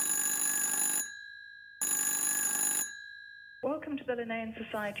Welcome to the Linnaean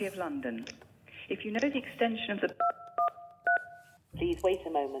Society of London. If you know the extension of the... Please wait a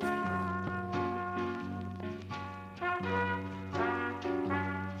moment.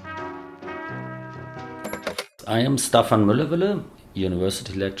 I am Staffan Müllerwille,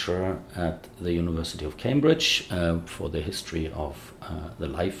 University Lecturer at the University of Cambridge for the history of the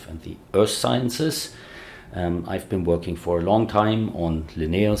life and the earth sciences. I've been working for a long time on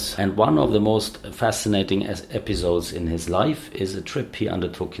Linnaeus, and one of the most fascinating episodes in his life is a trip he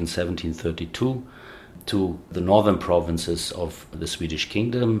undertook in 1732 to the northern provinces of the Swedish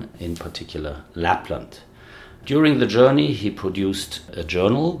kingdom, in particular Lapland. During the journey, he produced a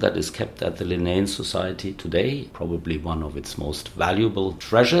journal that is kept at the Linnaean Society today, probably one of its most valuable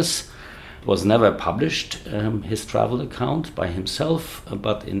treasures. It was never published, his travel account, by himself,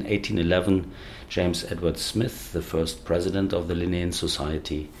 but in 1811, James Edward Smith, the first president of the Linnaean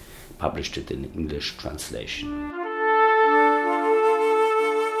Society, published it in English translation.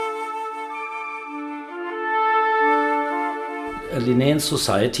 A Linnaean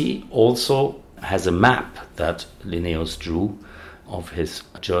Society also has a map that Linnaeus drew of his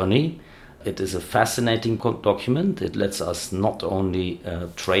journey. It is a fascinating document. It lets us not only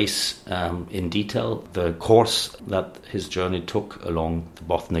trace in detail the course that his journey took along the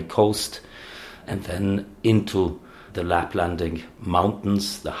Bothnic coast and then into the Laplandic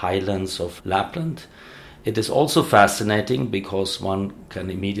mountains, the highlands of Lapland. It is also fascinating because one can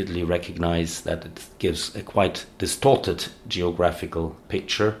immediately recognize that it gives a quite distorted geographical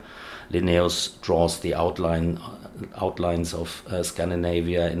picture. Linnaeus draws the outlines of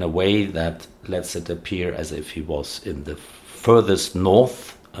Scandinavia in a way that lets it appear as if he was in the furthest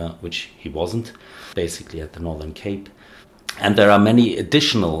north, which he wasn't, basically at the Northern Cape. And there are many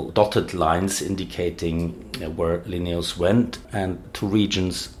additional dotted lines indicating where Linnaeus went and to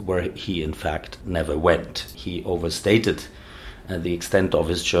regions where he in fact never went. He overstated the extent of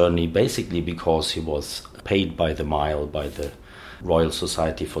his journey basically because he was paid by the mile by the Royal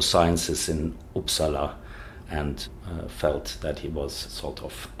Society for Sciences in Uppsala and felt that he was sort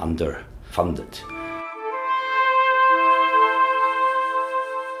of underfunded.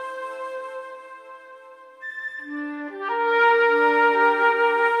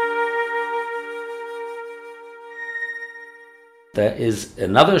 There is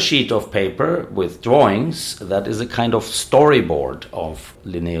another sheet of paper with drawings that is a kind of storyboard of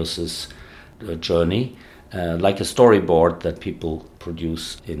Linnaeus's journey, like a storyboard that people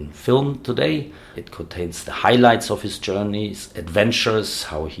produce in film today. It contains the highlights of his journeys, adventures,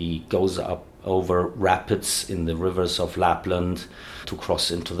 how he goes up over rapids in the rivers of Lapland to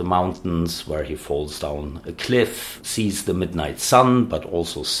cross into the mountains where he falls down a cliff, sees the midnight sun, but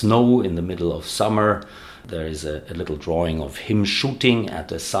also snow in the middle of summer. There is a little drawing of him shooting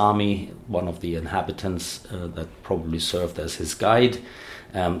at a Sami, one of the inhabitants that probably served as his guide.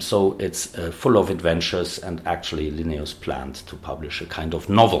 So it's full of adventures, and actually Linnaeus planned to publish a kind of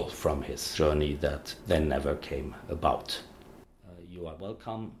novel from his journey that then never came about. You are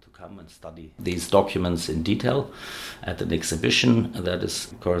welcome to come and study these documents in detail at an exhibition that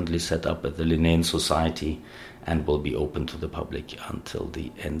is currently set up at the Linnaean Society and will be open to the public until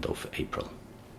the end of April.